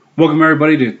Welcome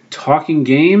everybody to Talking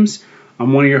Games.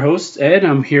 I'm one of your hosts, Ed.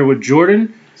 I'm here with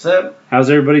Jordan. What's up?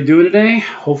 How's everybody doing today?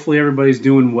 Hopefully everybody's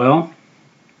doing well.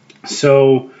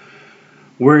 So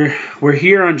we're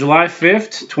here on July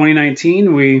 5th,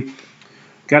 2019. We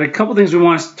got a couple things we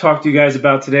want to talk to you guys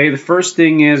about today. The first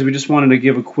thing is we just wanted to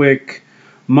give a quick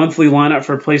monthly lineup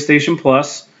for PlayStation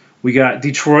Plus. We got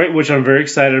Detroit, which I'm very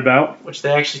excited about. Which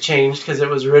they actually changed because it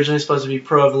was originally supposed to be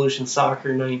Pro Evolution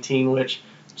Soccer 19, which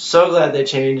I'm so glad they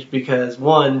changed because,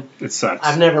 one, it sucks.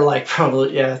 I've never liked Pro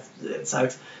Evolution. Yeah, it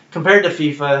sucks. Compared to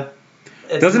FIFA,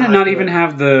 doesn't it not even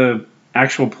have the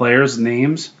actual players'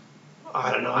 names?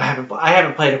 I don't know. I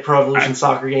haven't played a Pro Evolution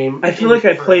Soccer game. I feel like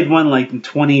I played one like in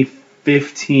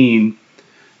 2015.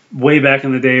 Way back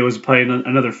in the day, it was playing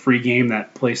another free game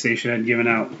that PlayStation had given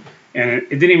out. And it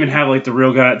didn't even have like the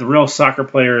real soccer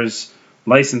players'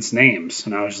 licensed names.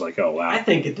 And I was just like, oh, wow. I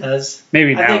think it does.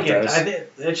 Maybe now it does. I think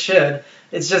it should.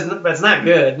 It's just, but it's not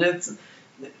good. It's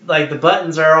like the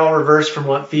buttons are all reversed from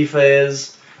what FIFA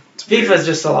is. FIFA is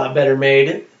just a lot better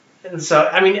made. And so,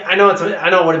 I mean, I know it would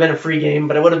have been a free game,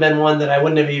 but it would have been one that I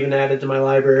wouldn't have even added to my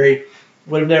library.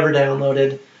 Would have never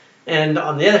downloaded. And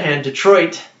on the other hand,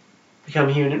 Detroit Become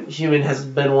Human has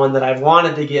been one that I've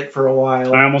wanted to get for a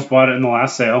while. I almost bought it in the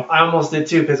last sale. I almost did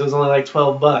too because it was only like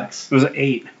 $12. It was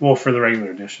 $8. Well, for the regular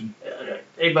edition.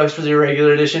 $8 for the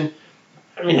regular edition.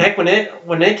 I mean, heck, when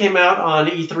it came out on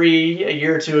E3 a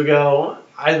year or two ago,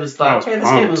 I thought, okay, this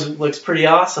game looks pretty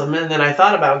awesome. And then I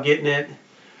thought about getting it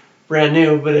brand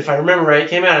new, but if I remember right,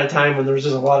 it came out at a time when there was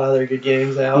just a lot of other good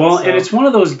games out. Well, and it's one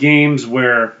of those games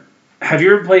where, have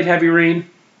you ever played Heavy Rain?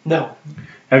 No.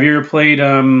 Have you ever played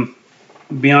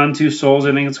Beyond Two Souls,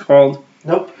 I think it's called?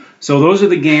 Nope. So those are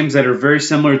the games that are very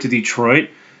similar to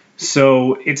Detroit.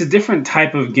 So it's a different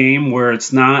type of game where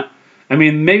it's not. I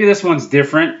mean, maybe this one's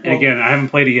different. Well, again, I haven't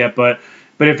played it yet, but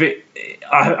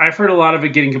I've heard a lot of it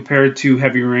getting compared to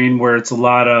Heavy Rain, where it's a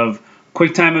lot of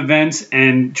quick time events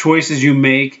and choices you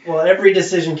make. Well, every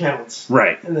decision counts.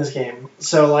 Right. In this game.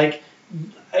 So, like,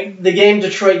 the game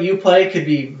Detroit you play could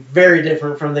be very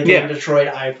different from the game Detroit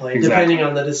I play, depending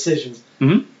on the decisions.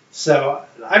 Mm-hmm. So,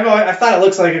 I thought it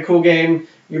looks like a cool game.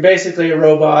 You're basically a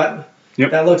robot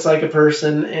that looks like a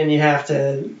person, and you have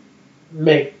to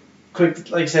make quick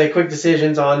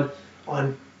decisions on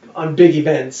big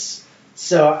events.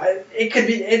 So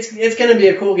it's going to be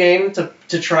a cool game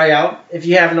to try out if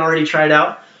you haven't already tried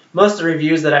out. Most of the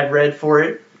reviews that I've read for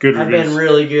it have been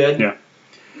really good. Yeah.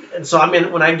 And so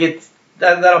when I get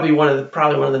that'll be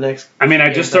probably one of the next. I mean,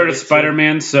 I just started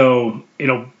Spider-Man, so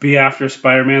it'll be after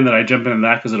Spider-Man that I jump into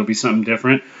that because it'll be something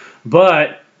different.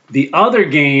 But the other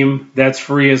game that's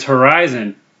free is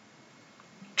Horizon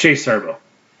Chase Turbo.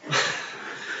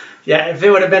 Yeah, if it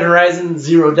would have been Horizon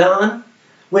Zero Dawn,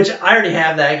 which I already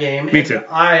have that game. Me too.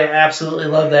 I absolutely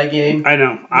love that game. I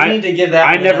know. I need to give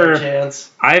that a chance.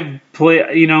 I've played.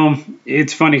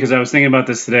 It's funny because I was thinking about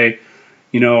this today.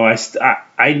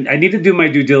 I need to do my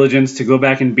due diligence to go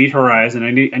back and beat Horizon. I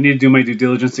need to do my due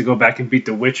diligence to go back and beat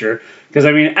The Witcher. Because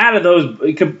I mean, out of those,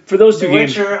 for those two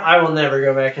games, The Witcher, I will never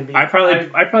go back and beat. I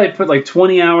probably put like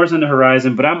 20 hours into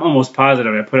Horizon, but I'm almost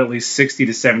positive I put at least 60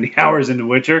 to 70 hours into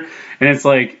Witcher, and it's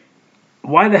like,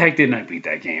 why the heck didn't I beat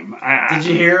that game? Did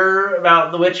you hear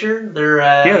about The Witcher? The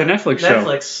Netflix show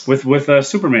with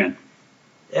Superman.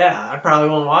 Yeah, I probably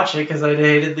won't watch it because I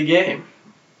hated the game.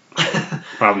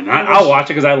 Probably not. I'll watch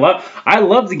it because I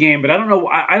love the game, but I don't know.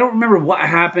 I don't remember what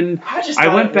happened. I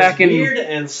went back weird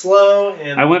and slow.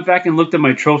 And I went back and looked at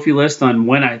my trophy list on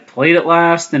when I played it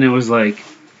last, and it was like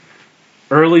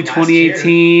early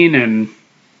 2018, and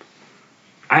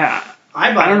I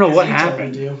don't know what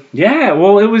happened. Yeah,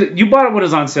 well, you bought it when it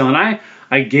was on sale, and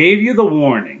I gave you the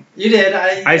warning. You did.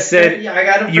 I said I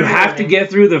got it. You have to get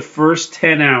through the first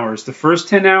 10 hours. The first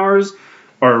 10 hours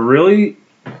are really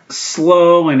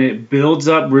slow, and it builds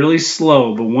up really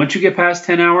slow. But once you get past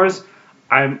 10 hours,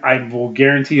 I will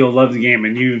guarantee you'll love the game.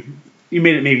 And you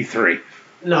made it maybe 3.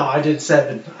 No, I did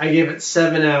 7. I gave it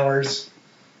 7 hours,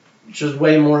 which was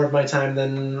way more of my time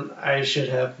than I should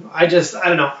have. I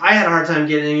don't know. I had a hard time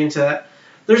getting into that.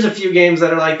 There's a few games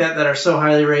that are like that are so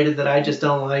highly rated that I just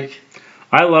don't like.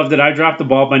 I loved it. I dropped the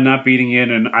ball by not beating it,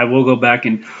 and I will go back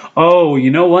and... Oh,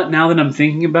 you know what? Now that I'm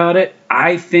thinking about it,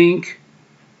 I think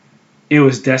it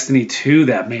was Destiny 2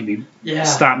 that maybe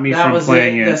stopped me from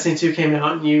playing it. Destiny 2 came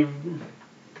out, and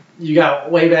you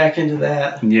got way back into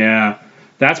that. Yeah.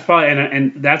 That's probably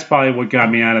and that's probably what got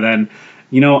me out of that. And,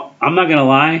 I'm not going to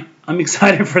lie. I'm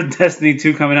excited for Destiny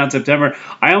 2 coming out in September.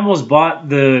 I almost bought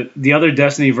the other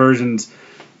Destiny versions,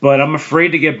 but I'm afraid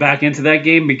to get back into that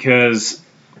game because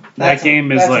that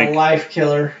game is like a life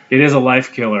killer. It is a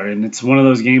life killer, and it's one of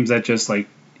those games that just like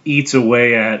eats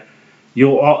away at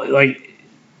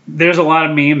there's a lot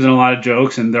of memes and a lot of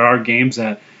jokes, and there are games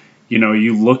that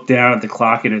you look down at the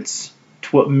clock and it's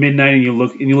midnight, and you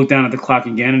look down at the clock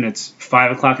again and it's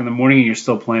 5 o'clock in the morning and you're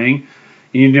still playing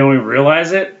and you don't even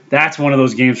realize it. That's one of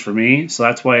those games for me, so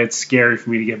that's why it's scary for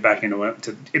me to get back into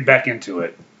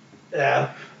it.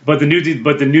 Yeah. But the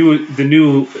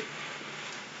new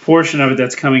portion of it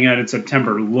that's coming out in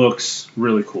September looks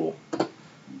really cool.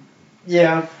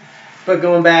 Yeah. But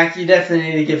going back, you definitely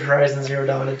need to give Horizon Zero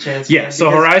Dawn a chance. Yeah, so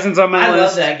Horizon's on my list. I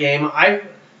love that game. I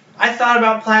thought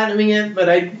about platinuming it, but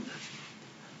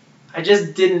I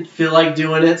just didn't feel like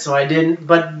doing it, so I didn't.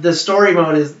 But the story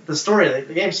mode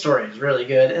the game's story is really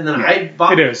good. And then I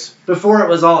bought it is. Before it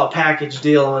was all a package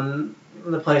deal on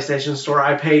the PlayStation Store.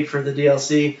 I paid for the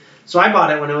DLC, so I bought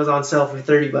it when it was on sale for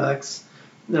 $30.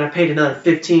 Then I paid another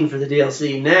 $15 for the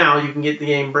DLC. Now you can get the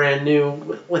game brand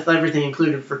new with everything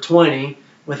included for $20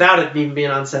 without it even being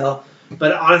on sale.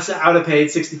 But honestly, I would have paid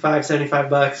 $65,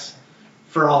 $75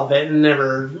 for all of it and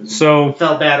never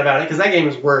felt bad about it because that game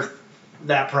is worth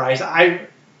that price. For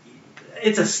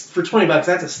 $20,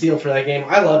 that's a steal for that game.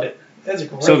 I love it. That's a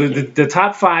great game. The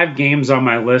top 5 games on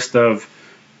my list of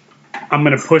I'm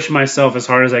going to push myself as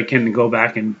hard as I can to go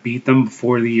back and beat them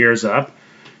before the year's up.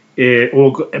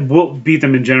 We'll beat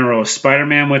them in general.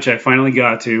 Spider-Man, which I finally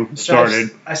got to, started.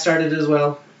 I started as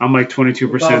well. I'm like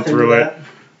 22% through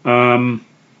it.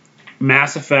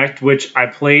 Mass Effect, which I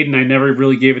played and I never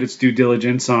really gave it its due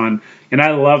diligence on. And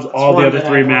I loved all the other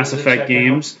 3 Mass Effect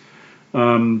games.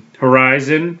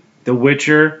 Horizon, The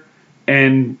Witcher,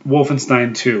 and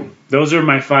Wolfenstein 2. Those are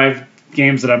my 5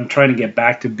 games that I'm trying to get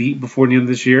back to beat before the end of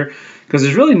this year. Because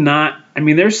there's really not... I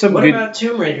mean, there's some What about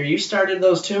Tomb Raider? You started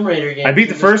those Tomb Raider games. I beat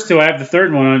the first 2. I have the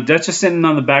third one. That's just sitting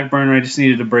on the back burner. I just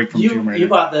needed a break from Tomb Raider. You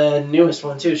bought the newest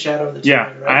one, too, Shadow of the Tomb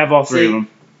Raider, right? I have all 3 of them.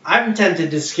 I'm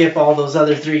tempted to skip all those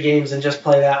other 3 games and just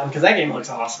play that one, because that game looks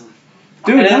awesome.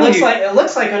 Dude, and it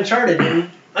looks like Uncharted,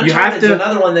 dude. Uncharted's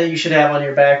another one that you should have on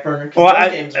your back burner. Well,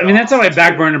 that's on my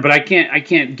back burner, but I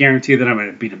can't guarantee that I'm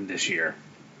going to beat them this year.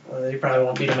 Well, you probably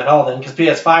won't beat them at all then, because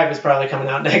PS5 is probably coming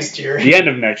out next year. The end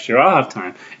of next year, I'll have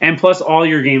time. And plus, all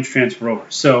your games transfer over.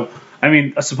 So, I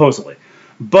mean, supposedly.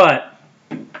 But,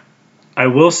 I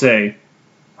will say,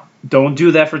 don't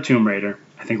do that for Tomb Raider.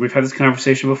 I think we've had this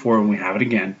conversation before, and we have it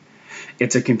again.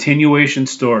 It's a continuation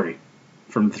story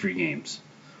from the 3 games.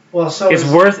 Well, so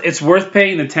it's worth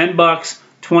paying the $10,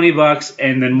 $20,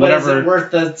 and then whatever. But is it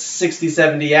worth the 60,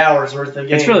 70 hours worth of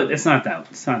game? It's not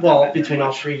that. Well, between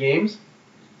all 3 games.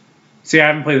 See, I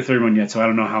haven't played the third one yet, so I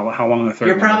don't know how long the third one will take.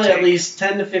 You're probably at least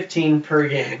 10 to 15 per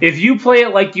game. If you play it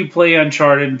like you play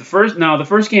Uncharted, the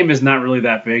first game is not really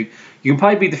that big. You can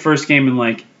probably beat the first game in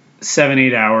like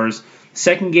 7-8 hours.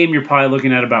 Second game, you're probably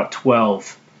looking at about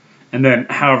 12. And then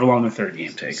however long the third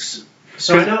game takes.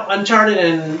 So I know Uncharted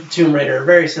and Tomb Raider are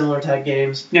very similar type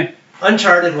games. Yeah.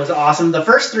 Uncharted was awesome. The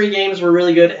first 3 games were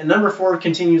really good, and number 4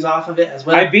 continues off of it as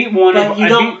well. I beat one but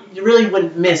you really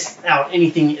wouldn't miss out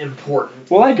anything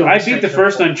important. Well, I beat the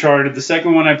first Uncharted. The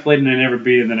second one I played and I never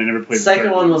beat it, and then I never played the third one.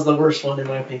 Second one was the worst one in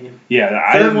my opinion.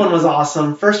 Yeah. Third one was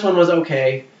awesome. First one was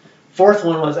okay. Fourth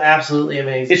one was absolutely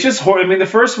amazing. It's just I mean, the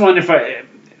first one,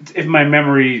 if my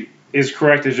memory is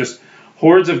correct, is just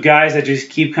hordes of guys that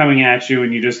just keep coming at you,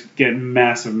 and you just get a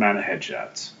massive amount of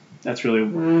headshots. That's really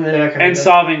and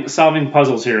solving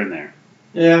puzzles here and there.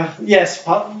 Yeah. Yes.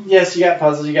 Yes. You got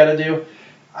puzzles you got to do.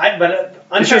 Uncharted,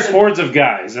 it's just hordes of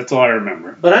guys. That's all I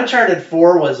remember. But Uncharted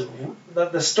 4 was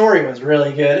the story was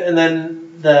really good, and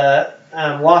then the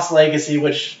Lost Legacy,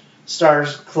 which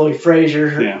stars Chloe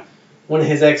Frazer, one of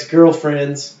his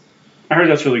ex-girlfriends. I heard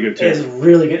that's really good too. It's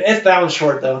really good. That one's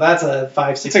short though. That's a 5-6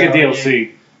 hour It's like a DLC.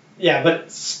 Game. Yeah, but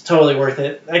it's totally worth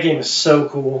it. That game is so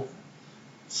cool.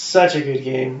 Such a good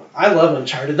game. I love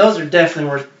Uncharted. Those are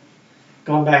definitely worth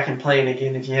going back and playing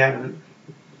again if you haven't.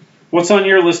 What's on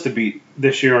your list to beat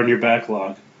this year on your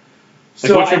backlog? What's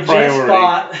your priority? Just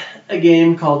bought a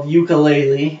game called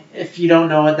Yooka-Laylee. If you don't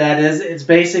know what that is, it's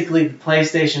basically the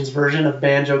PlayStation's version of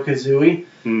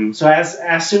Banjo-Kazooie. So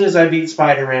as soon as I beat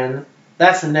Spider-Man,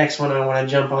 that's the next one I want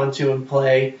to jump onto and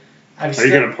play. Are you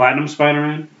going to platinum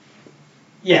Spider-Man?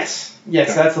 Yes, okay.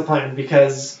 That's the plan,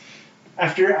 because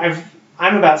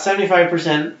I'm about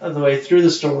 75% of the way through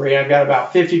the story. I've got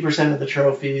about 50% of the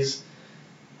trophies,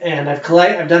 and I've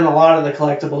done a lot of the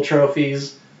collectible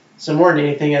trophies. So more than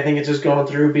anything, I think it's just going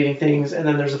through, beating things, and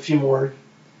then there's a few more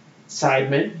side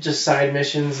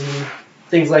missions and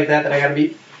things like that I got to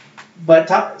beat.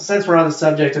 But since we're on the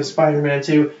subject of Spider-Man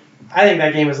 2, I think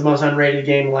that game is the most unrated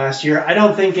game last year. I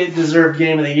don't think it deserved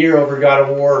Game of the Year over God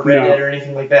of War, or Red Dead, or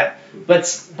anything like that.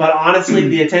 But honestly,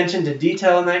 the attention to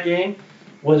detail in that game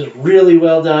was really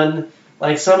well done.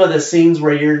 Like some of the scenes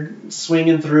where you're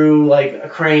swinging through like a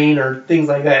crane or things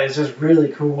like that is just really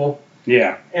cool.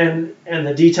 Yeah. And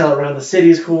the detail around the city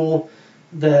is cool.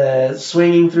 The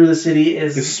swinging through the city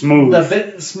is smooth.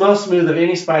 It's most smooth of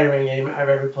any Spider-Man game I've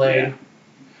ever played. Yeah.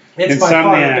 It's by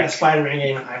far the best Spider-Man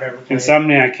game I've ever played.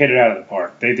 Insomniac hit it out of the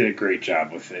park. They did a great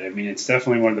job with it. I mean, it's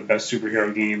definitely one of the best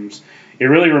superhero games. It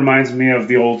really reminds me of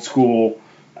the old school.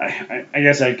 I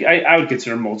guess I would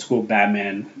consider them old school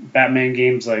Batman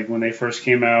games, like when they first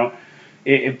came out.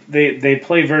 They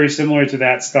play very similar to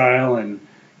that style, and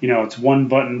it's one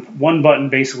button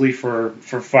basically for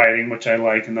fighting, which I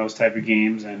like in those type of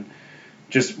games, and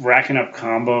just racking up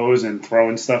combos and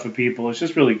throwing stuff at people. It's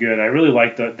just really good. I really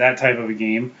like that type of a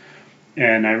game,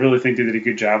 and I really think they did a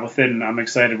good job with it, and I'm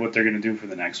excited what they're going to do for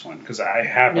the next one, because I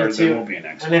have heard there will be a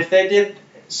next one. And if they did,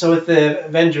 so with the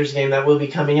Avengers game that will be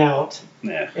coming out,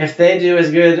 yeah. If they do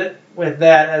as good with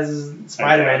that as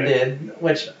Spider-Man did,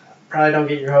 which probably don't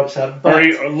get your hopes up, but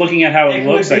looking at how it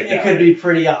looks like that, it could be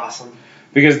pretty awesome.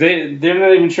 Because they're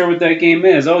not even sure what that game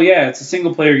is. Oh yeah, it's a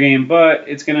single player game, but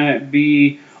it's gonna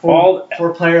be four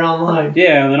player online.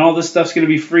 Yeah, and then all this stuff's gonna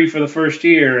be free for the first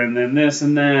year, and then this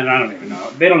and that. I don't even know.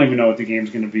 They don't even know what the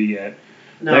game's gonna be yet.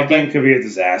 No, that game could be a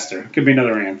disaster. It could be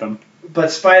another Anthem.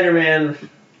 But Spider-Man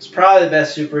is probably the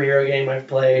best superhero game I've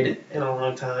played in a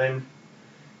long time.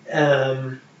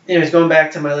 Anyways, going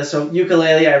back to my list, so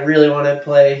Yooka-Laylee I really want to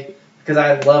play because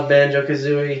I love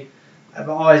Banjo-Kazooie. I've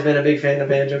always been a big fan of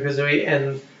Banjo-Kazooie,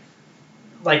 and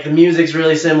like the music's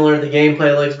really similar, the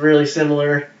gameplay looks really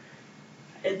similar.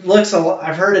 It looks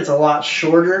I've heard it's a lot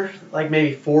shorter, like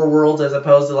maybe 4 worlds as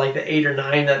opposed to like the 8 or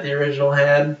 9 that the original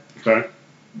had. Okay.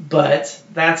 But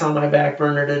that's on my back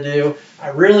burner to do. I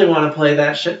really want to play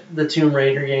the Tomb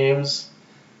Raider games.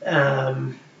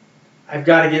 I've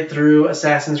got to get through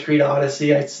Assassin's Creed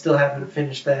Odyssey. I still haven't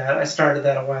finished that. I started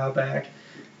that a while back.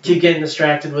 Keep getting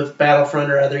distracted with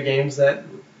Battlefront or other games that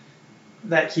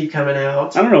keep coming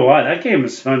out. I don't know why. That game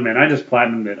was fun, man. I just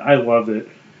platinumed it. I loved it.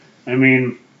 I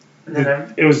mean,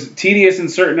 it was tedious in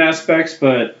certain aspects,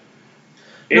 but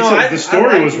the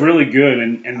story was really good,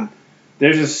 and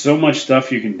there's just so much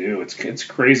stuff you can do. It's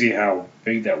crazy how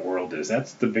big that world is.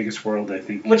 That's the biggest world, I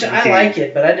think. Which I like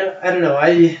it, but I don't know.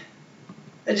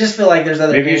 I just feel like there's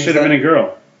other games. Maybe you should have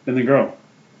been the girl.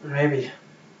 Maybe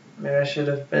I should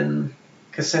have been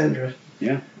Cassandra.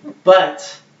 Yeah.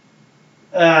 But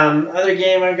other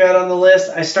game I've got on the list,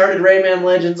 I started Rayman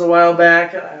Legends a while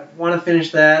back. I want to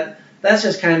finish that. That's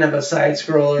just kind of a side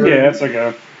scroller. Yeah, it's like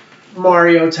a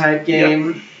Mario type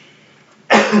game.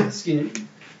 Yep. Excuse me.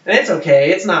 And it's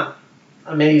okay. It's not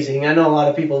amazing. I know a lot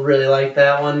of people really like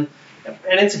that one,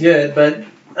 and it's good. But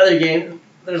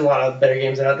there's a lot of better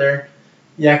games out there.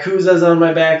 Yakuza's on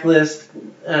my back list.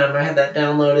 I had that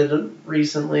downloaded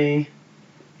recently.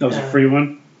 That was a free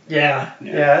one? Yeah.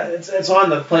 It's on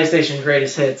the PlayStation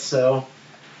Greatest Hits, so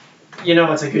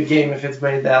it's a good game if it's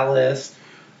made that list.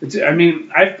 I don't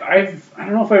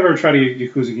know if I've ever tried a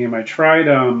Yakuza game. I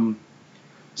tried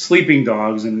Sleeping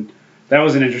Dogs, and that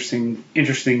was an interesting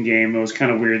game. It was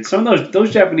kind of weird. Some of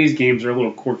those Japanese games are a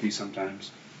little quirky sometimes.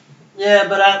 Yeah,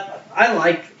 but I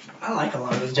like a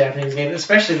lot of those Japanese games,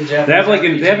 especially the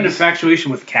Japanese. They have an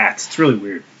infatuation with cats. It's really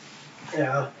weird.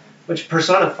 Yeah, which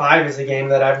Persona 5 is a game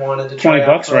that I've wanted to try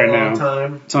out for a long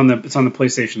time. It's on the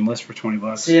PlayStation list for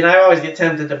 $20. See, and I always get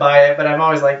tempted to buy it, but I'm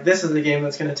always like, this is a game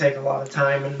that's going to take a lot of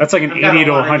time. And that's like an 80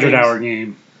 to 100 hour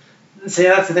game. See,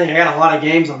 that's the thing. I got a lot of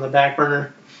games on the back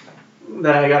burner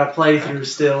that I got to play through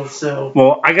still. So.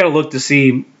 Well, I got to look to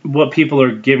see what people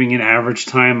are giving an average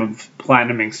time of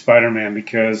platinuming Spider-Man,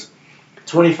 because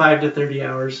 25 to 30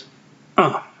 hours.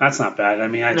 Oh, that's not bad. I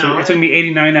mean, it took me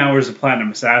 89 hours to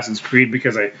platinum Assassin's Creed,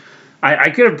 because I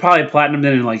could have probably platinumed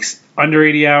it in like under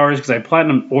 80 hours, because I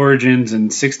platinumed Origins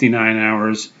in 69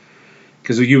 hours,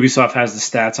 because Ubisoft has the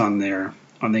stats on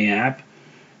the app.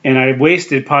 And I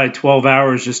wasted probably 12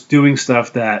 hours just doing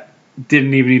stuff that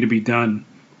didn't even need to be done.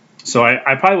 So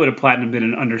I probably would have platinumed it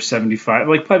in under 75,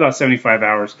 like probably about 75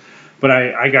 hours. But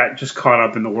I got just caught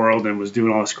up in the world and was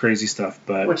doing all this crazy stuff.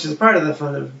 But which is part of the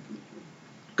fun of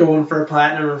going for a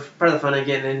platinum, or part of the fun of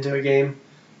getting into a game,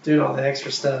 doing all the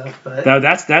extra stuff. But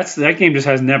that game just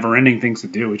has never-ending things to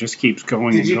do. It just keeps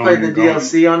going. Did you play the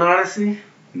DLC on Odyssey?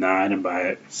 No, I didn't buy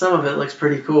it. Some of it looks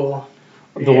pretty cool.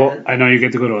 I know you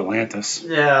get to go to Atlantis.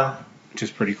 Yeah. Which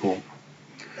is pretty cool.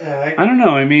 Yeah, I don't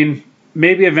know. I mean,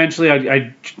 maybe eventually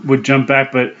I would jump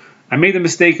back, but I made the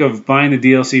mistake of buying the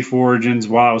DLC for Origins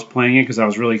while I was playing it, because I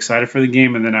was really excited for the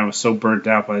game, and then I was so burnt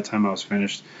out by the time I was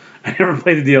finished. I never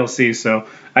played the DLC, so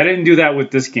I didn't do that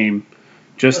with this game,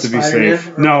 just to be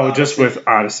safe. No, just with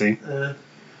Odyssey.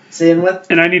 seeing what.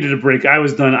 And I needed a break. I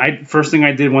was done. First thing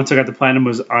I did once I got the platinum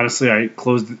was honestly I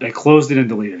closed it and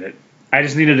deleted it. I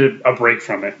just needed a break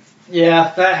from it.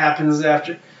 Yeah, that happens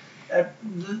after.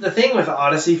 The thing with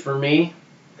Odyssey for me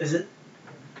is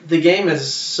the game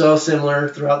is so similar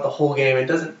throughout the whole game. It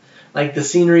doesn't the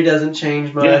scenery doesn't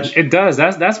change much. Yeah, it does.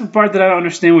 That's the part that I don't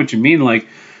understand what you mean. Like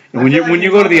when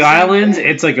you go to the islands,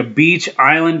 it's like a beach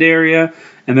island area,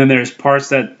 and then there's parts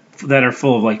that are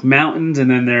full of like mountains, and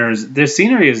then the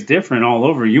scenery is different all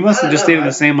over. You must have just stayed in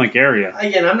the same like area.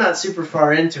 Again, I'm not super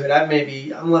far into it.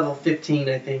 I'm level 15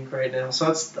 I think right now, so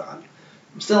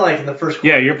I'm still like in the first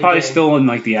quarter. Yeah, you're probably still in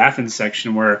like the Athens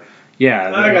section where I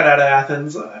got out of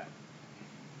Athens.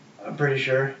 I'm pretty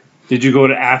sure. Did you go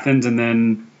to Athens and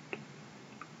then?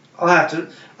 I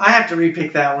have to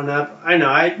repick that one up. I know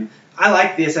I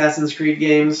like the Assassin's Creed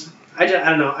games. I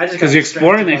don't know. I just because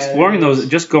exploring those,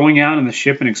 just going out in the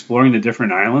ship and exploring the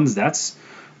different islands.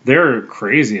 They're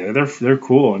crazy. They're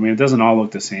cool. I mean, it doesn't all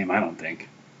look the same. I don't think.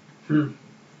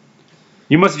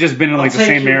 You must have just been in like the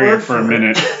same area for a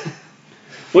minute.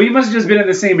 Well, you must have just been in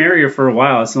the same area for a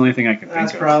while. That's the only thing I can think of.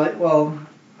 That's probably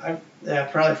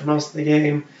probably for most of the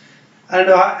game. I don't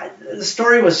know. The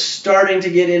story was starting to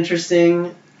get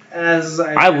interesting as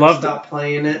I stopped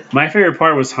playing it. My favorite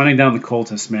part was hunting down the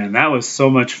cultists, man. That was so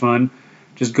much fun,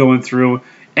 just going through.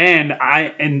 And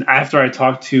after I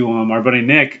talked to our buddy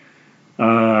Nick,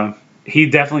 he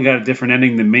definitely got a different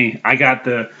ending than me. I got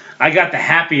the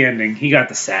happy ending. He got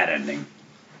the sad ending.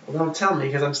 Well, don't tell me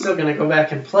because I'm still gonna go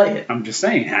back and play it. I'm just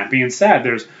saying, happy and sad.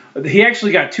 He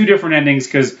actually got two different endings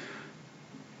because.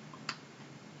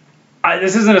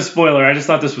 This isn't a spoiler. I just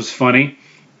thought this was funny.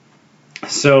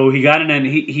 So he got an end.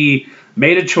 He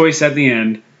made a choice at the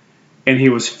end, and he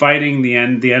was fighting the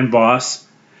end boss.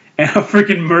 And a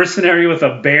freaking mercenary with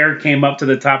a bear came up to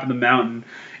the top of the mountain,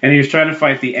 and he was trying to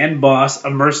fight the end boss, a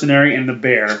mercenary, and the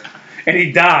bear. And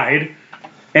he died.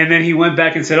 And then he went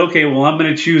back and said, "Okay, well, I'm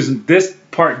going to choose this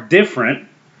part different."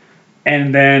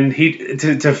 And then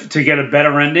to get a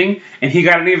better ending, and he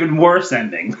got an even worse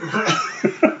ending.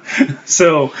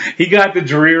 So he got the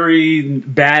dreary,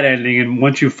 bad ending, and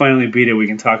once you finally beat it, we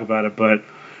can talk about it. But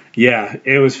yeah,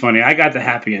 it was funny. I got the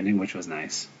happy ending, which was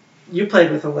nice. You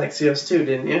played with Alexios too,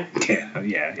 didn't you?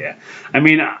 Yeah. I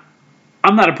mean,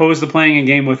 I'm not opposed to playing a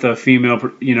game with a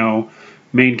female,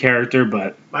 main character,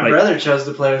 but my brother chose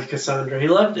to play with Cassandra. He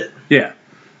loved it. Yeah,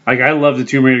 like I love the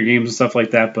Tomb Raider games and stuff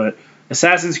like that, but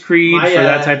Assassin's Creed for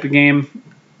that type of game,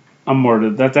 I'm more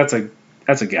to that.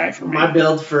 That's a guy for me. My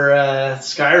build for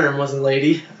Skyrim was a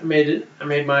lady. I made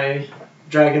my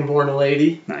Dragonborn a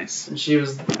lady. Nice. And she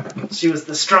was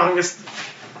the strongest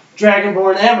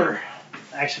Dragonborn ever.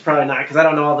 Actually, probably not because I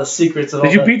don't know all the secrets of.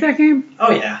 Did you beat that game?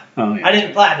 Oh yeah. I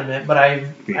didn't platinum it, but I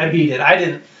beat it. I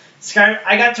didn't.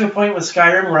 I got to a point with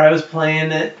Skyrim where I was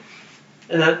playing it,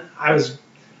 and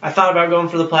I thought about going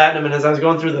for the platinum, and as I was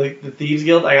going through the Thieves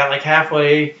Guild, I got like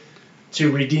halfway to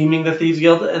redeeming the Thieves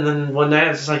Guild, and then one night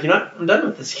I was just like, you know what, I'm done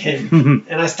with this game.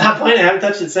 And I stopped playing it. I haven't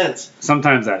touched it since.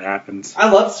 Sometimes that happens.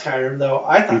 I loved Skyrim, though.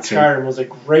 I thought Skyrim was a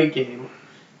great game.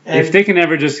 And if they can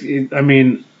ever just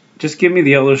give me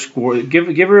the Elder Scrolls. Give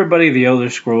everybody the Elder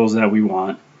Scrolls that we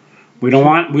want. We don't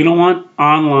want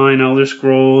online Elder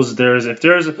Scrolls.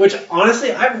 Which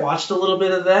honestly, I've watched a little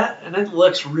bit of that, and it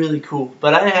looks really cool,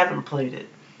 but I haven't played it.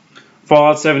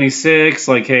 Fallout 76,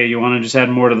 like, hey, you want to just add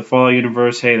more to the Fallout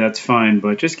universe? Hey, that's fine,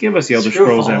 but just give us the Elder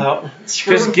Scrolls.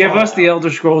 Give us the Elder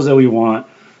Scrolls that we want.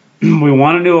 We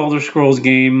want a new Elder Scrolls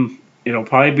game. It'll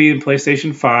probably be in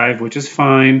PlayStation 5, which is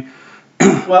fine.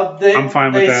 Well, I'm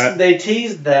fine with that. They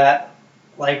teased that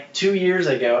like 2 years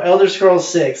ago, Elder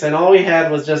Scrolls 6, and all we had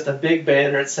was just a big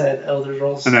banner that said Elder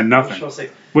Scrolls. And then nothing. Elder Scrolls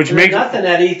 6. Which makes nothing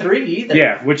at E3 either.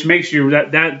 Yeah, which makes you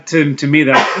that to me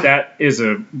that is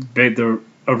a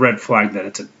red flag that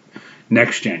it's a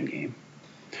next gen game,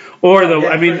 or they're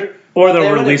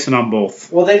releasing on both.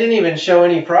 Well, they didn't even show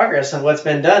any progress on what's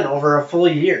been done over a full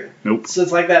year. Nope. So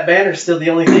it's like that banner's still the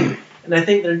only thing, and I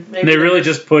think they really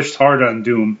just pushed hard on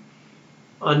Doom.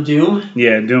 On Doom?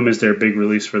 Yeah, Doom is their big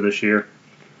release for this year.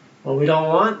 Well, we don't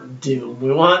want Doom.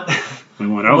 We want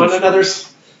another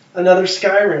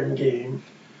Skyrim game.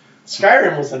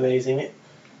 Skyrim was amazing.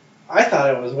 I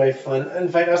thought it was way fun. In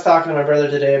fact, I was talking to my brother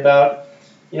today about,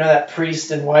 that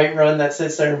priest in Whiterun that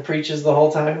sits there and preaches the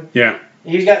whole time? Yeah.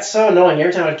 He got so annoying.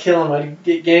 Every time I'd kill him, I'd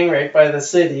get gang raped by the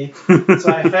city.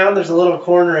 So I found there's a little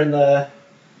corner in the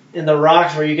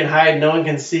rocks where you can hide, no one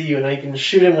can see you, and I can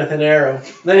shoot him with an arrow.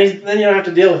 Then you don't have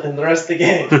to deal with him the rest of the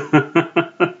game.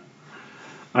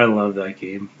 I love that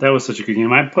game. That was such a good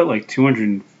game. I put like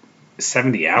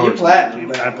 270 hours. You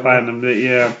platinumed I platinumed it,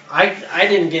 yeah. I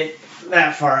didn't get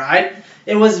that far.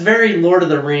 It was very Lord of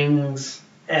the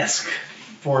Rings-esque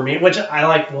for me, which I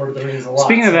like Lord of the Rings a lot.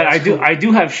 Speaking of so that, that's cool. I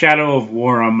do have Shadow of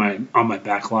War on my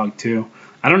backlog too.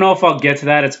 I don't know if I'll get to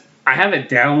that. I have it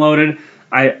downloaded.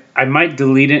 I might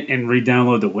delete it and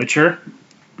re-download The Witcher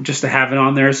just to have it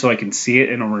on there so I can see it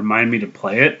and it'll remind me to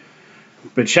play it.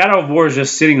 But Shadow of War is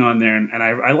just sitting on there, and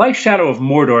I like Shadow of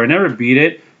Mordor. I never beat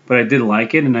it, but I did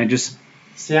like it, and I just...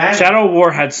 Shadow of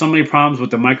War had so many problems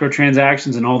with the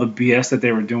microtransactions and all the BS that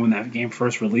they were doing when that game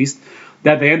first released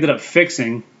that they ended up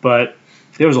fixing, but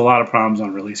there was a lot of problems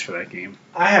on release for that game.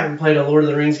 I haven't played a Lord of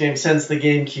the Rings game since the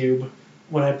GameCube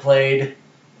when I played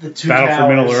the Two Towers. Battle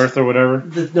for Middle Earth or whatever?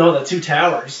 The Two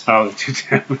Towers. Oh, the Two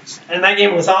Towers. And that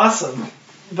game was awesome,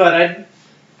 but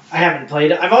I haven't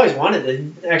played it. I've always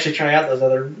wanted to actually try out those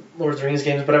other Lord of the Rings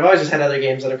games, but I've always just had other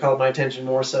games that have called my attention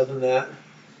more so than that.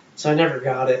 So I never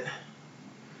got it.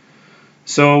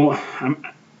 So I'm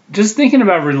just thinking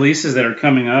about releases that are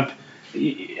coming up.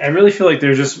 I really feel like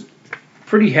they're just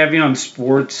pretty heavy on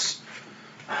sports.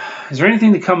 Is there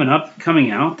anything coming out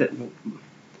that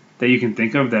you can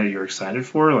think of that you're excited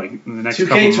for, like in the next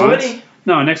couple of months? 2K20?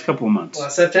 No, next couple of months. Well,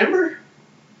 September.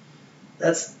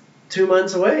 That's 2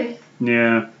 months away.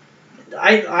 Yeah.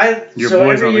 So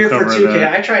every year for 2K,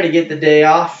 I try to get the day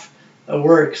off of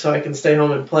work so I can stay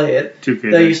home and play it.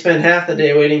 2K. Though you spend half the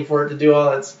day waiting for it to do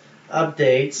all its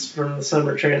updates from the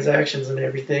summer transactions and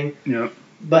everything. Yep.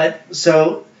 But with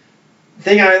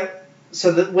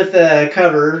the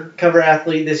cover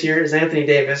athlete this year is Anthony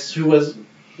Davis, who was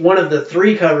one of the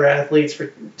 3 cover athletes for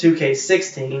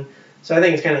 2K16. So I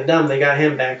think it's kind of dumb they got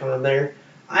him back on there.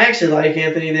 I actually like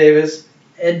Anthony Davis.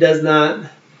 Ed does not.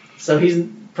 So he's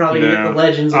probably going to get the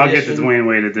Legends edition. I'll get the Dwayne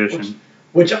Wade edition.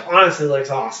 Which honestly looks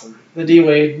awesome. The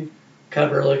D-Wade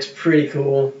cover looks pretty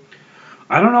cool.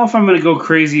 I don't know if I'm going to go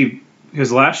crazy,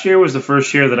 because last year was the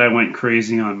first year that I went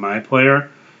crazy on my player.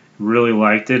 Really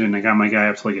liked it, and I got my guy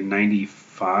up to like a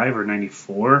 95 or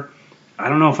 94. I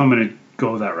don't know if I'm going to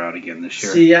go that route again this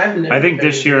year. See, I've never I think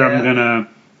this year I'm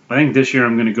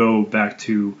gonna go back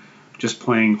to just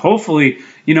playing. Hopefully,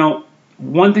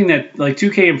 one thing that, like,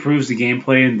 2K improves the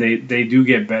gameplay, and they do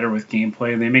get better with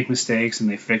gameplay, and they make mistakes and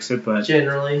they fix it, but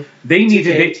generally they need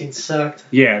 2K18 sucked.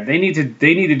 Yeah, they need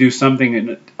to do something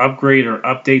and upgrade or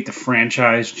update the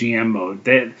franchise GM mode.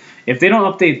 If they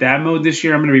don't update that mode this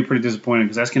year, I'm going to be pretty disappointed,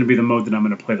 because that's going to be the mode that I'm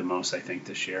going to play the most, I think,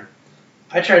 this year.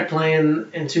 I tried playing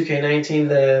in 2K19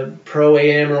 the Pro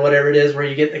AM or whatever it is, where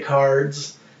you get the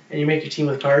cards and you make your team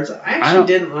with cards. I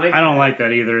didn't like that. I don't like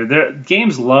that either.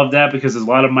 Games love that because there's a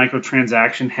lot of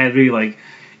microtransaction heavy. Like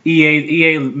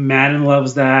EA Madden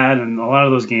loves that, and a lot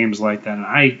of those games like that. And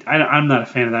I'm not a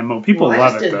fan of that mode. People love it, though. I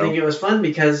just didn't think it was fun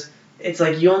because it's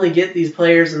like you only get these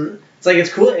players, and it's like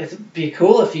it's cool. It'd be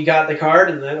cool if you got the card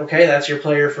and then, okay, that's your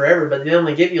player forever. But they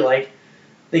only give you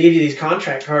they give you these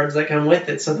contract cards that come with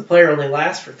it, so the player only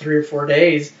lasts for 3 or 4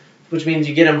 days, which means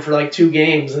you get them for like 2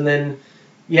 games, and then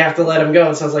you have to let them go.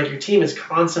 And so it's like your team is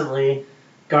constantly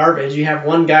garbage. You have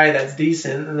one guy that's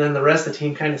decent, and then the rest of the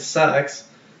team kind of sucks.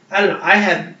 I don't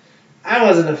know. I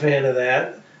wasn't a fan of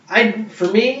that. For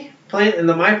me, playing in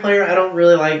the My Player, I don't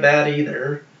really like that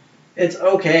either. It's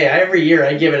okay. Every year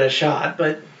I give it a shot,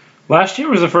 but last year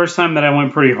was the first time that I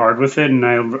went pretty hard with it, and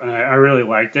I really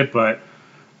liked it, but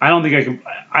I don't think I can.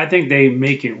 I think they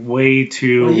make it way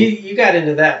too. Well, you got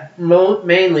into that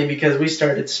mainly because we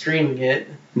started streaming it.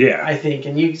 Yeah. I think,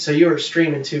 and you were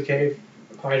streaming 2K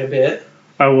quite a bit.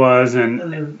 I was,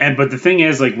 but the thing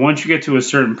is, like, once you get to a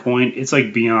certain point, it's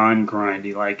like beyond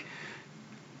grindy. Like,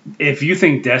 if you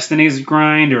think Destiny's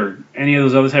grind or any of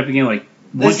those other type of games, like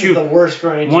this is the worst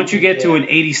grind. Once you get to an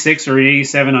 86 or an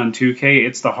 87 on 2K,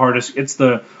 it's the hardest. It's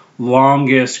the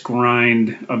longest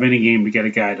grind of any game to get a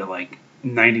guy to like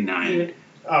 99.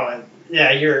 Oh,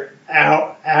 yeah, you're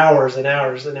out hours and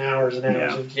hours and hours and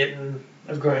hours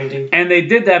of grinding. And they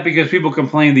did that because people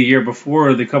complained the year before,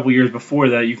 or the couple years before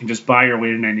that, you can just buy your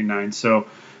way to 99. So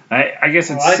I guess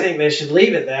it's. Well, I think they should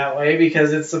leave it that way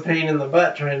because it's a pain in the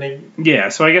butt trying to. Yeah,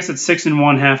 so I guess it's 6 in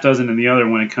one, half dozen in the other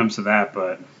when it comes to that,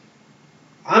 but.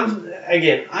 I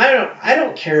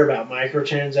don't care about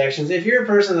microtransactions. If you're a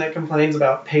person that complains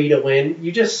about pay to win,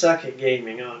 you just suck at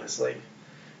gaming, honestly.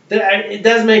 It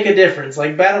does make a difference.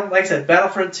 Like I said,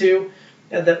 Battlefront 2,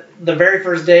 the very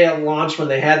first day it launched when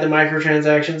they had the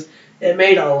microtransactions, it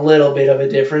made a little bit of a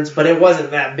difference, but it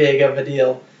wasn't that big of a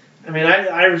deal. I mean,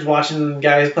 I was watching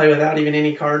guys play without even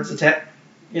any cards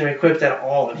equipped at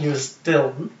all, and he was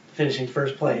still finishing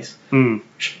first place.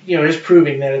 Just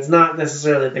proving that it's not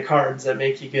necessarily the cards that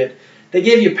make you good. They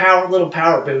give you little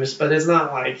power boosts, but it's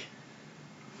not like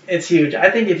it's huge. I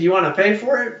think if you want to pay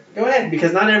for it, go ahead,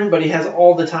 because not everybody has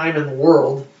all the time in the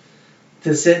world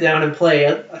to sit down and play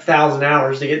 1,000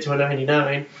 hours to get to a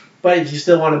 99. But if you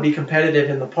still want to be competitive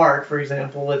in the park, for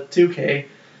example, with 2K,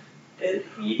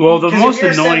 well, the most if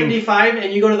you're annoying 75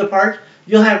 and you go to the park,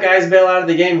 you'll have guys bail out of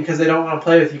the game because they don't want to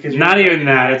play with you. Cause not even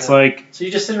that. It's like so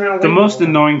you just sit around. The most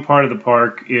annoying part of the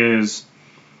park is,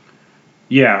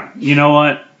 yeah, you know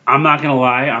what? I'm not gonna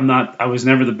lie. I was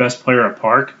never the best player at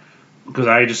park because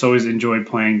I just always enjoyed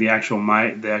playing the actual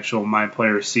my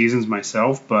player seasons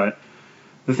myself. But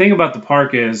the thing about the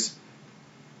park is,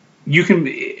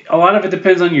 a lot of it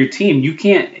depends on your team. You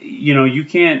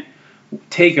can't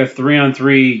take a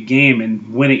 3-on-3 game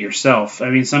and win it yourself. I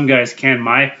mean, some guys can.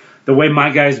 The way my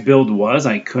guys' build was,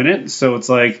 I couldn't. So it's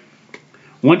like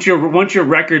once your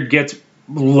record gets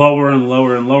lower and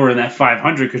lower and lower in that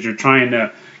 500 because you're trying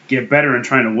to get better and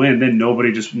trying to win, then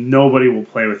nobody will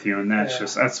play with you, and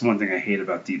that's one thing I hate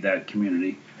about that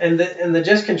community. And the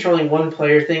just controlling one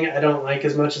player thing I don't like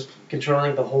as much as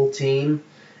controlling the whole team,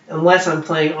 unless I'm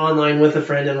playing online with a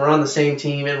friend and we're on the same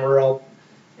team and we're all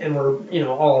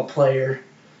a player,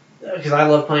 because I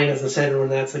love playing as the center when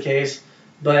that's the case.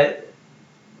 But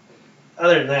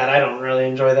other than that, I don't really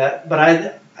enjoy that. But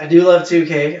I do love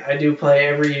 2K. I do play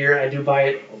every year. I do buy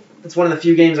it. It's one of the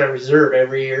few games I reserve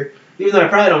every year, even though I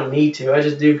probably don't need to. I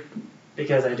just do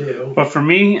because I do. But for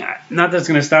me, not that it's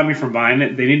going to stop me from buying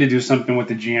it. They need to do something with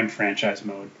the GM franchise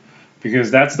mode, because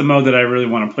that's the mode that I really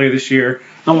want to play this year.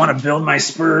 I want to build my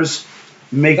Spurs,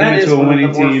 make them into a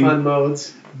winning team. That is one of the more fun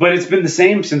modes. But it's been the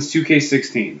same since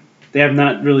 2K16. They have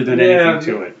not really done anything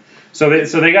to it. So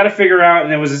they got to figure out,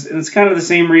 and it's kind of the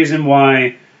same reason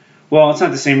why. Well, it's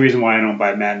not the same reason why I don't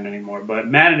buy Madden anymore. But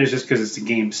Madden is just because it's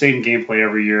the same gameplay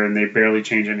every year, and they barely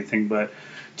change anything. But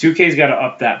 2K's got to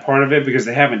up that part of it because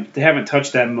they haven't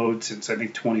touched that mode since I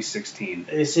think 2016.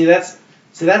 You see, that's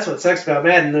what sucks about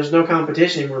Madden. There's no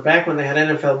competition anymore. Back when they had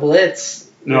NFL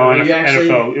Blitz.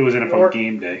 NFL. It was NFL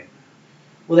Game Day.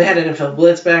 Well, they had NFL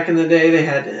Blitz back in the day. They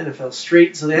had NFL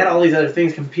Street, so they had all these other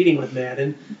things competing with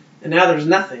Madden, and now there's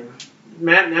nothing.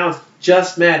 Now it's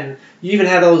just Madden. You even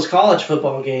had all those college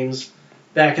football games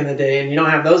back in the day, and you don't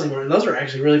have those anymore, and those are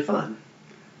actually really fun.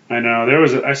 I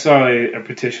know. I saw a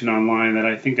petition online that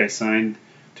I think I signed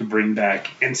to bring back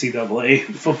NCAA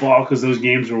football because those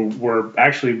games were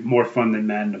actually more fun than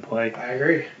Madden to play. I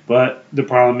agree. But the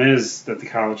problem is that the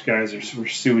college guys were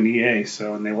suing EA,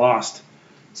 and they lost.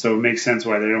 So it makes sense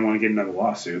why they don't want to get another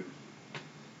lawsuit.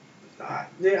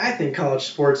 I think college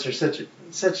sports are such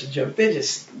a joke. They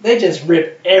just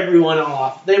rip everyone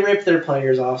off. They rip their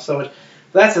players off so much.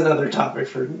 That's another topic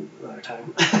for another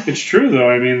time. It's true though.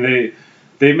 I mean,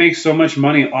 they make so much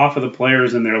money off of the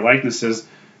players and their likenesses,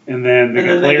 and then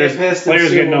the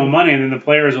players get no money, and then the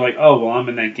players are like, oh well, I'm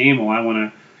in that game. Well, I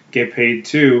want to get paid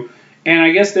too. And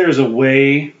I guess there's a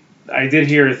way. I did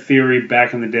hear a theory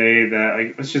back in the day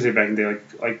that, let's just say back in the day,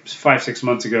 like 5-6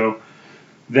 months ago,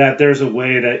 that there's a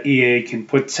way that EA can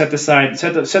set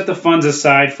the funds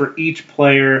aside for each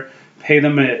player, pay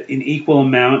them an equal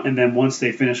amount, and then once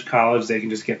they finish college, they can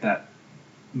just get that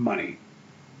money.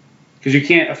 Because you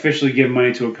can't officially give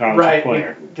money to a college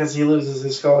player. Right, because he loses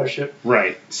his scholarship.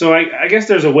 Right. So I guess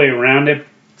there's a way around it.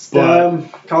 But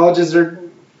colleges are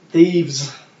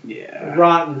thieves. Yeah. They're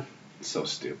rotten. So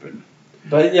stupid.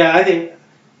 But yeah,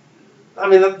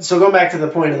 so going back to the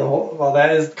point of all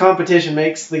that is competition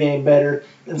makes the game better.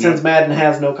 And since Madden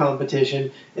has no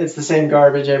competition, it's the same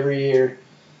garbage every year.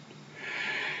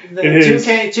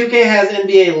 2K has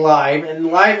NBA Live, and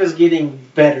Live is getting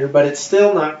better, but it's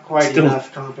still not quite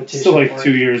enough competition. Still like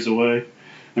 2 years away.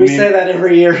 We say that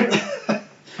every year. We've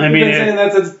been saying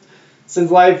that since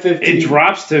Live 15. It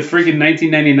drops to freaking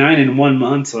 $19.99 in 1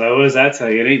 month, so what does that tell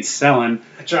you? It ain't selling.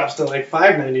 It drops to like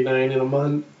 $5.99 in a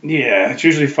month. Yeah, it's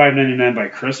usually $5.99 by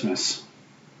Christmas.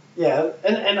 Yeah,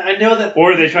 and I know that.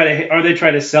 Or they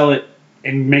try to sell it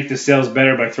and make the sales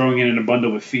better by throwing it in a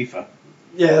bundle with FIFA.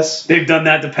 Yes. They've done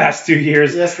that the past 2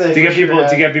 years. Yes, they to get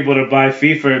people to buy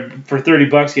FIFA for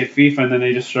 $30, get FIFA, and then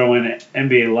they just throw in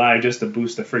NBA Live just to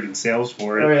boost the freaking sales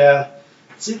for it. Oh yeah.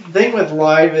 See, the thing with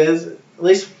Live is, at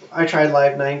least I tried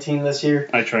Live 19 this year.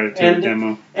 I tried it too,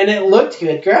 demo. And it looked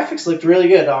good. Graphics looked really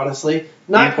good, honestly.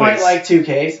 Not quite like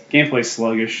 2K's. Gameplay's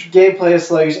sluggish. Gameplay is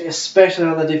sluggish, especially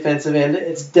on the defensive end.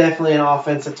 It's definitely an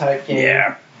offensive type game.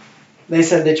 Yeah. They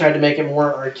said they tried to make it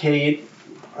more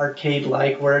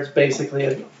arcade-like, where it's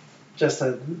basically just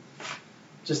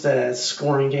a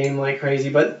scoring game like crazy.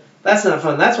 But that's not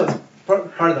fun. That's what's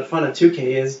part of the fun of 2K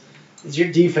is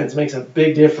your defense makes a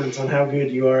big difference on how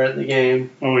good you are at the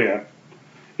game. Oh yeah.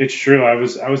 It's true. I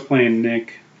was playing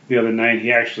Nick the other night.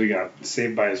 He actually got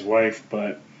saved by his wife,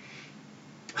 but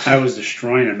I was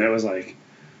destroying him. It was like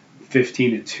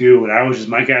 15-2, and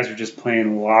my guys were just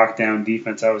playing lockdown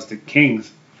defense. I was the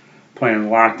Kings playing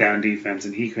lockdown defense,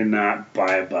 and he could not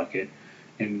buy a bucket,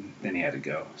 and then he had to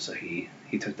go. So he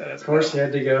took that as Of course, he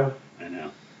had to go. I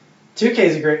know. 2K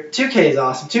is great. 2K is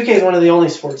awesome. 2K is one of the only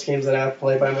sports games that I have to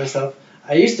play by myself.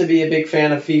 I used to be a big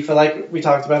fan of FIFA, like we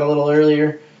talked about a little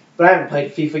earlier, but I haven't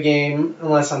played a FIFA game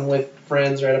unless I'm with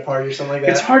friends or at a party or something like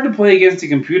that. It's hard to play against a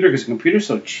computer because the computer's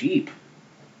so cheap.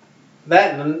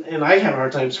 That and I have a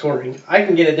hard time scoring. I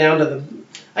can get it down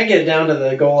to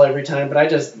the goal every time, but I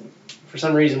just for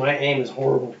some reason my aim is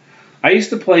horrible. When I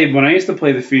used to play the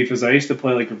FIFAs, I used to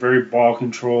play like a very ball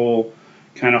control,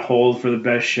 kind of hold for the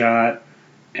best shot,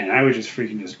 and I would just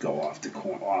freaking go off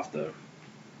the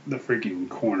freaking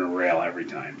corner rail every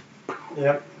time.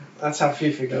 Yep, that's how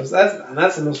FIFA goes.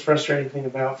 That's the most frustrating thing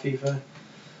about FIFA.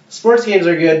 Sports games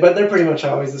are good, but they're pretty much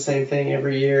always the same thing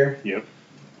every year. Yep.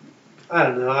 I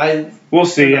don't know. We'll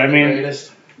see. I mean,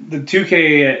 greatest. The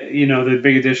 2K, the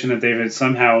big addition that they've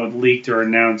somehow leaked or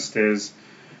announced is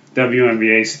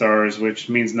WNBA stars, which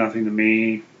means nothing to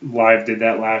me. Live did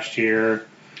that last year.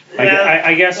 Yeah,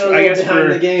 I guess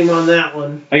behind the game on that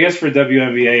one. I guess for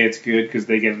WNBA it's good because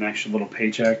they get an extra little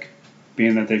paycheck,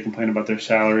 being that they complain about their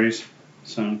salaries.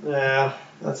 So yeah,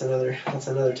 that's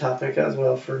another topic as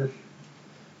well for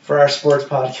our sports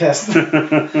podcast,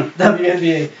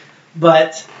 WNBA.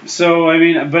 But so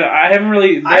but I haven't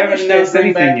really. They haven't announced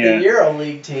anything yet. The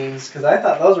EuroLeague teams because I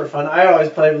thought those were fun. I always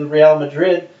played with Real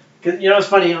Madrid. Cause, it's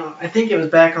funny. I think it was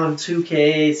back on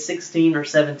 2K16 or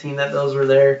 17 that those were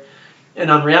there. And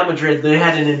on Real Madrid, they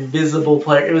had an invisible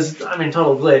player. It was,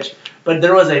 total glitch. But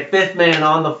there was a fifth man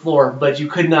on the floor, but you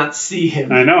could not see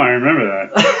him. I know. I remember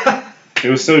that. It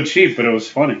was so cheap, but it was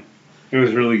funny. It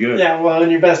was really good. Yeah, well, and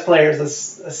your best player is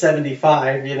a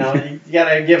 75, you got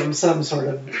to give them some sort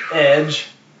of edge.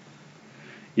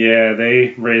 Yeah,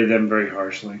 they rated them very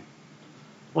harshly.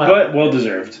 But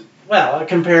well-deserved. Well,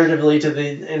 comparatively to the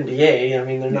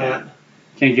NBA, they're not...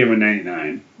 Can't give him a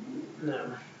 99.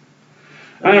 No.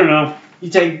 I don't know. You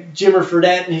take Jimmer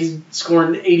Fredette, and he's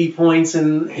scoring 80 points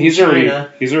in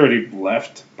China. He's already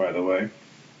left, by the way.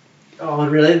 Oh,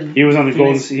 really? He was on the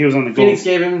Phoenix, Phoenix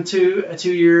gave him a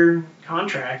 2-year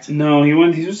contract. No, he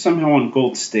was somehow on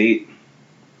Gold State.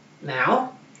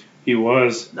 Now? He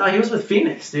was. No, he was with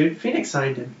Phoenix, dude. Phoenix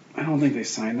signed him. I don't think they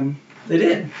signed him. They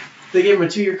did. They gave him a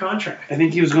 2-year contract. I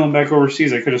think he was going back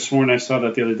overseas. I could have sworn I saw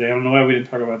that the other day. I don't know why we didn't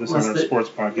talk about this on our sports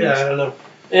podcast. Yeah, I don't know.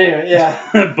 Anyway,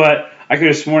 yeah. But I could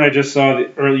have sworn I just saw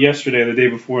yesterday, the day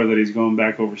before, that he's going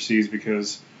back overseas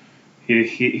because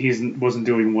he wasn't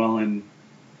doing well in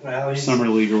summer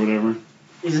league or whatever.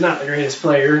 He's not the greatest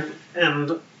player,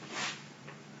 and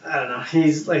I don't know.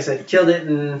 He's, like I said, killed it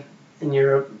in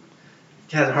Europe.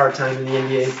 He has a hard time in the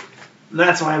NBA. And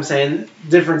that's why I'm saying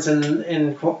difference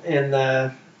in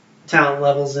talent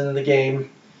levels in the game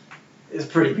is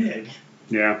pretty big.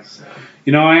 Yeah. So.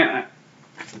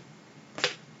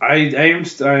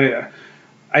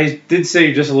 I did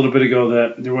say just a little bit ago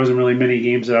that there wasn't really many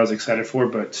games that I was excited for,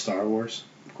 but Star Wars,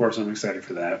 of course, I'm excited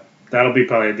for that. That'll be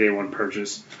probably a day one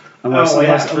purchase, unless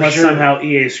somehow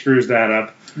EA screws that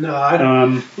up. No, I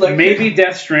don't. Maybe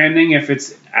Death Stranding if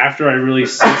it's after I really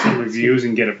see some reviews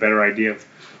and get a better idea of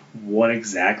what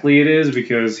exactly it is,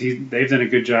 because they've done a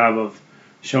good job of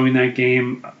showing that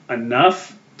game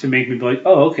enough to make me be like,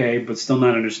 oh, okay, but still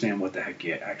not understand what the heck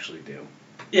you actually do.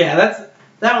 Yeah,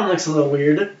 that one looks a little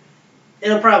weird.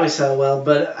 It'll probably sell well,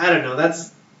 but I don't know.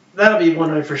 That'll be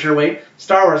one I for sure wait.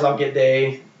 Star Wars, I'll get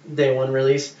day one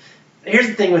release. Here's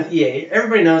the thing with EA.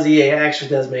 Everybody knows EA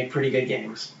actually does make pretty good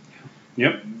games.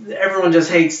 Yep. Everyone just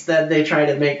hates that they try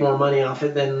to make more money off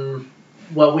it than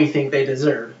what we think they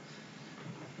deserve.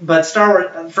 But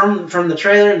Star Wars, from the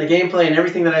trailer and the gameplay and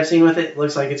everything that I've seen with it,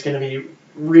 looks like it's going to be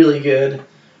really good.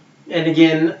 And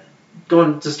again,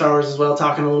 going to Star Wars as well,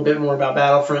 talking a little bit more about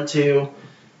Battlefront 2,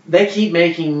 they keep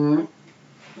making,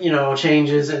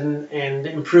 changes and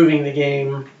improving the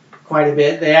game quite a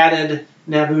bit. They added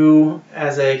Naboo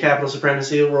as a capital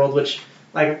supremacy world, which,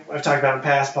 like I've talked about in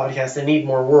past podcasts, they need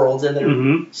more worlds, and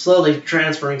they're slowly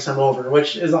transferring some over,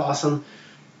 which is awesome.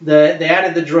 They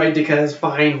added the droidekas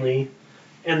finally,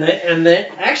 and they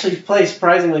actually play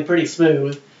surprisingly pretty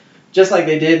smooth, just like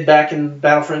they did back in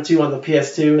Battlefront 2 on the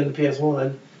PS2 and the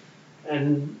PS1.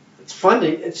 And it's fun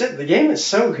the game is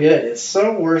so good. It's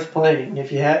so worth playing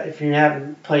if you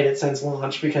haven't played it since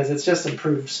launch, because it's just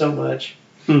improved so much.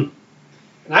 And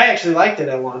I actually liked it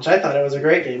at launch. I thought it was a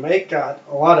great game. It got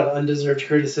a lot of undeserved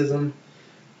criticism,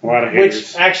 a lot of haters,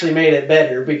 which actually made it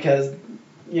better because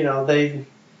they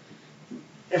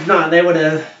would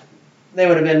have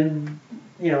been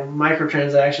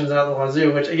microtransactions out the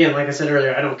wazoo, which again, like I said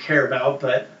earlier, I don't care about,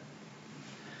 but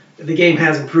the game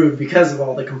has improved because of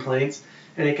all the complaints,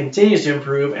 and it continues to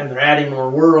improve, and they're adding more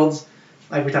worlds.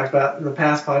 Like we talked about in the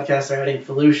past podcast, they're adding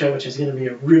Felucia, which is going to be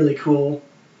a really cool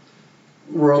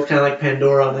world, kind of like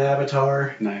Pandora on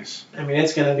Avatar. Nice. I mean,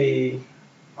 it's going to be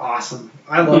awesome.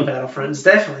 I love Battlefront. It's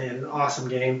definitely an awesome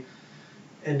game,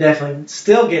 and definitely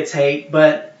still gets hate,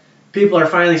 but people are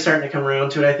finally starting to come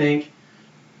around to it, I think.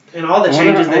 And all the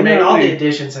changes they made, all the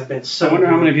additions have been so I wonder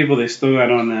good. how many people they still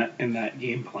got on that in that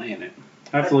game playing it.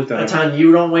 I have to look that up. A ton.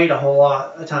 You don't wait a whole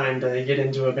lot of time to get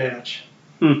into a match.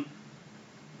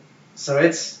 So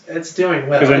it's doing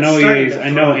well. Because I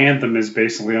know Anthem is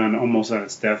basically on almost on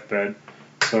its deathbed,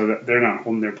 so that they're not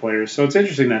holding their players. So it's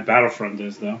interesting that Battlefront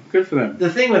is, though. Good for them. The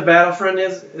thing with Battlefront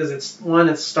is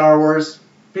it's Star Wars.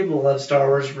 People love Star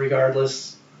Wars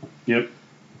regardless. Yep.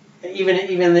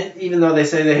 Even though they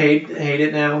say they hate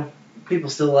it now,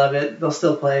 people still love it. They'll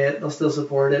still play it. They'll still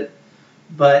support it.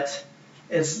 But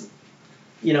it's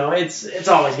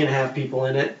always going to have people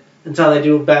in it until they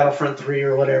do Battlefront 3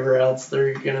 or whatever else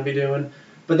they're going to be doing.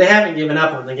 But they haven't given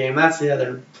up on the game. That's the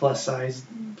other plus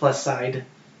side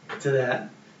to that.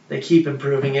 They keep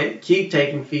improving it, keep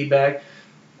taking feedback.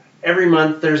 Every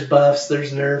month there's buffs,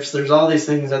 there's nerfs, there's all these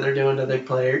things that they're doing to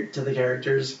the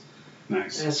characters.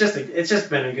 Nice. And it's just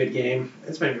been a good game.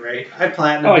 It's been great. I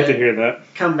platinumed I like to hear that.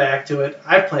 Come back to it.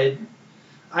 I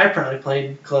probably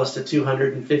played close to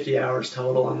 250 hours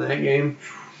total on that game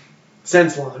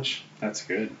since launch. That's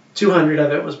good. 200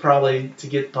 of it was probably to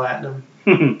get platinum.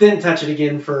 Didn't touch it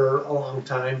again for a long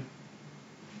time.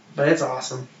 But it's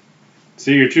awesome.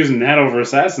 So you're choosing that over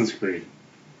Assassin's Creed?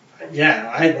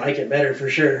 Yeah, I like it better for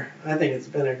sure. I think it's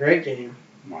been a great game.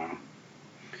 Wow.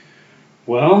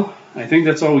 Well, I think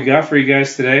that's all we got for you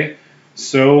guys today.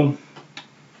 So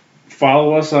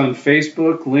follow us on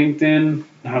Facebook, LinkedIn.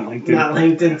 Not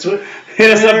LinkedIn. Twitter.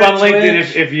 Hit us up on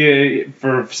LinkedIn if you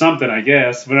for something, I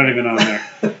guess. We're not even on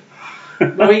there.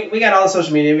 But we got all the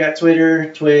social media. We got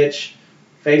Twitter, Twitch,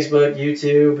 Facebook,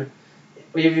 YouTube.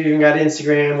 We've even got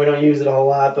Instagram. We don't use it a whole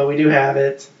lot, but we do have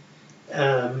it.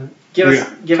 Give us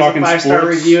a 5-star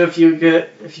review if you could.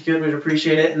 We'd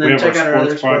appreciate it. And then check out our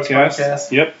other sports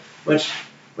podcast. Yep. Which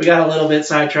we got a little bit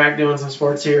sidetracked doing some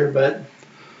sports here, but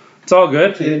it's all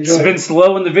good. It's been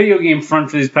slow in the video game front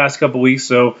for these past couple weeks,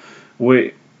 so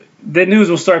the news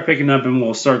will start picking up and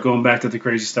we'll start going back to the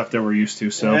crazy stuff that we're used to.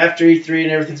 So after E3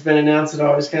 and everything's been announced, it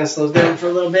always kind of slows down for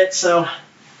a little bit. So, all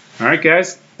right,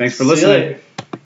 guys. Thanks for listening. See you later.